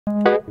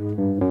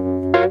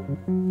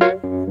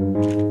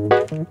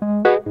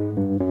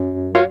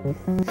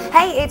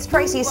Hey, it's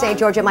Tracy St.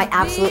 George at my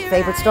absolute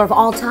favorite store of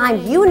all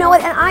time. You know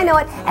it and I know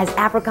it as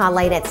Apricot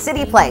Lane at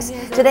City Place.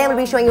 Today I'm going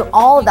to be showing you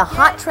all of the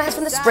hot trends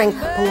from the spring.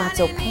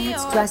 Palazzo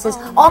pants, dresses,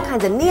 all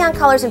kinds of neon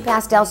colors and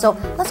pastels. So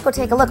let's go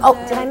take a look. Oh,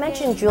 did I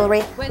mention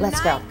jewelry? Let's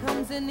go.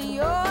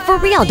 For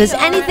real, does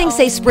anything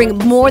say spring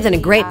more than a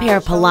great pair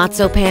of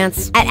palazzo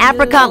pants? At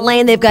Apricot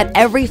Lane, they've got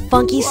every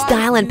funky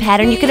style and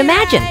pattern you can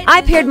imagine.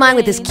 I paired mine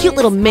with this cute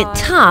little mint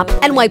top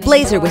and white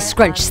blazer with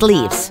scrunched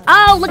sleeves.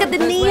 Oh, look at the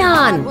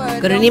neon!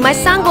 Gonna need my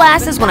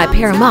sunglasses when I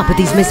pair them up with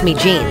these Miss Me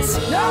jeans.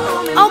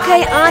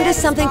 Okay, on to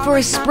something for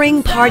a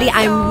spring party.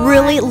 I'm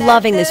really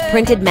loving this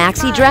printed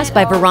maxi dress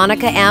by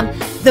Veronica M.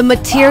 The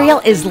material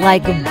is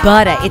like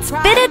butter. It's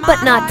fitted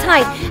but not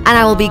tight, and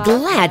I will be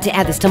glad to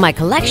add this to my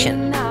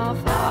collection.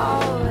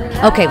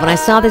 Okay, when I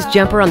saw this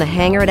jumper on the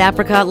hanger at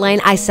Apricot Lane,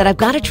 I said I've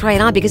got to try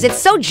it on because it's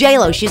so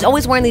J-Lo. She's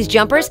always wearing these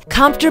jumpers.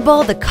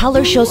 Comfortable, the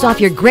color shows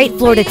off your great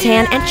Florida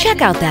tan, and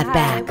check out that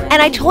bag.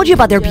 And I told you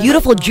about their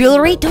beautiful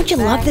jewelry. Don't you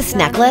love this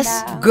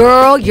necklace?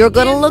 Girl, you're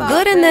gonna look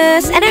good in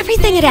this. And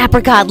everything at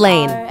Apricot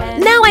Lane.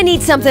 Now I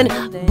need something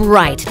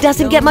bright.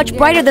 Doesn't get much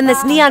brighter than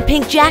this neon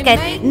pink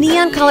jacket.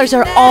 Neon colors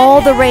are all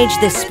the rage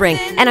this spring,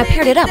 and I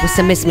paired it up with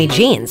some Miss Me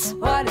jeans.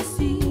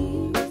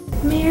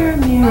 Mirror,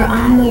 mirror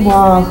on the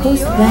wall, who's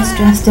the best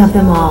dressed of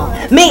them all?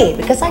 Me,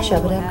 because I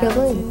shove it up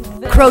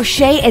Apricot.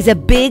 Crochet is a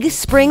big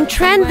spring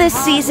trend this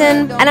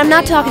season. And I'm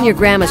not talking your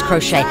grandma's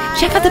crochet.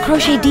 Check out the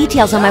crochet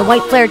details on my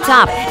white flared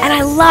top. And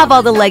I love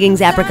all the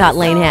leggings Apricot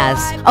Lane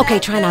has. Okay,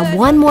 trying on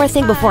one more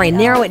thing before I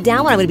narrow it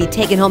down what I'm going to be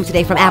taking home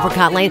today from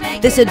Apricot Lane.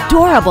 This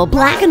adorable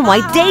black and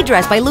white day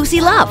dress by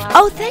Lucy Love.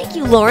 Oh, thank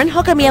you, Lauren,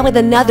 hooking me up with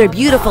another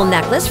beautiful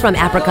necklace from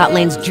Apricot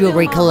Lane's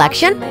jewelry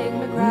collection.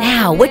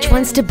 Now, which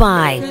ones to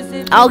buy?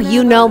 Oh,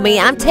 you know me,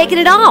 I'm taking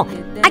it all.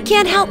 I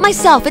can't help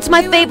myself. It's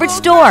my favorite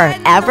store,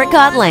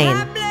 Apricot Lane.